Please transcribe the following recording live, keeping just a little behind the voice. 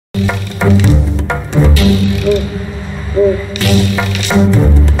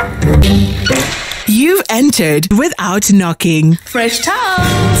You've entered without knocking. Fresh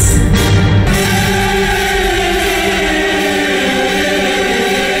towels.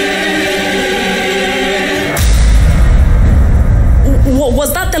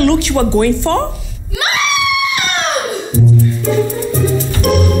 Was that the look you were going for? Mom!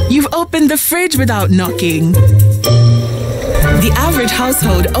 You've opened the fridge without knocking. The average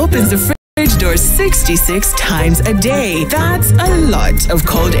household opens the fridge door 66 times a day. That's a lot of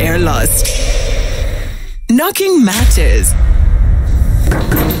cold air lost. Knocking matters. Come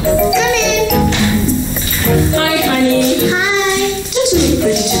in. Hi, honey. Hi. Don't you look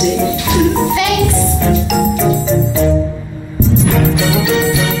pretty today? Thanks.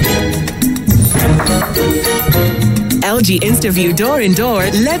 LG InstaView Door in Door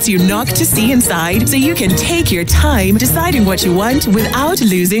lets you knock to see inside so you can take your time deciding what you want without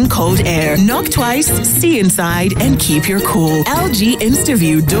losing cold air. Knock twice, see inside, and keep your cool. LG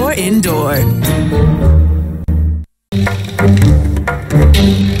InstaView Door in Door.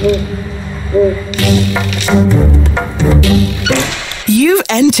 You've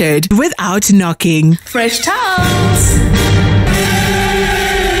entered without knocking. Fresh towels.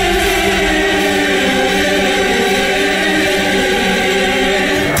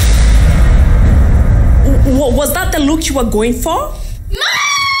 Was that the look you were going for?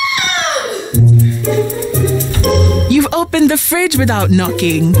 Mom! You've opened the fridge without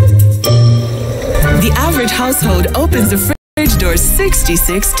knocking. The average household opens the fridge door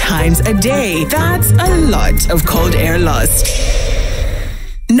 66 times a day. That's a lot of cold air lost.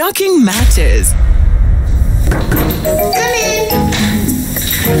 Knocking matters. Come in.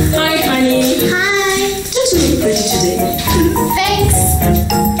 Hi, honey. Hi. Don't you look pretty today? Thanks.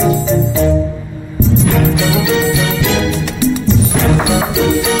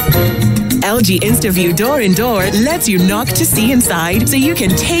 LG InstaView Door in Door lets you knock to see inside so you can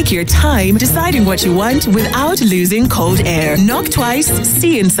take your time deciding what you want without losing cold air. Knock twice,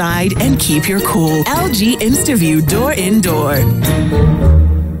 see inside, and keep your cool. LG InstaView Door in Door.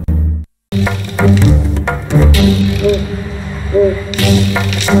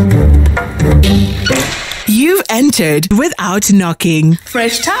 You've entered without knocking.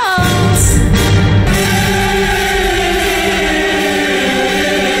 Fresh towels.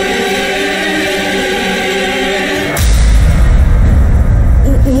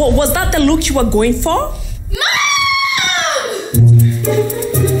 Was that the look you were going for? Mom!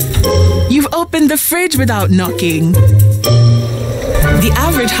 You've opened the fridge without knocking. The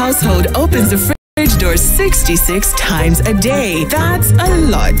average household opens the fridge door 66 times a day. That's a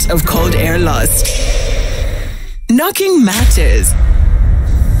lot of cold air lost. Knocking matters.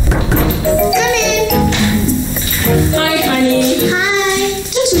 Come in. Hi, honey. Hi.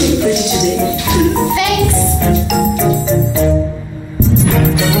 Don't you look pretty today? Thanks.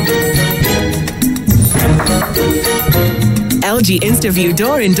 LG InstaView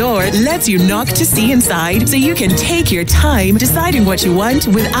Door in Door lets you knock to see inside so you can take your time deciding what you want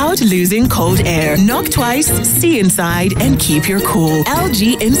without losing cold air. Knock twice, see inside, and keep your cool.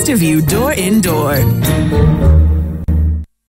 LG InstaView Door in Door.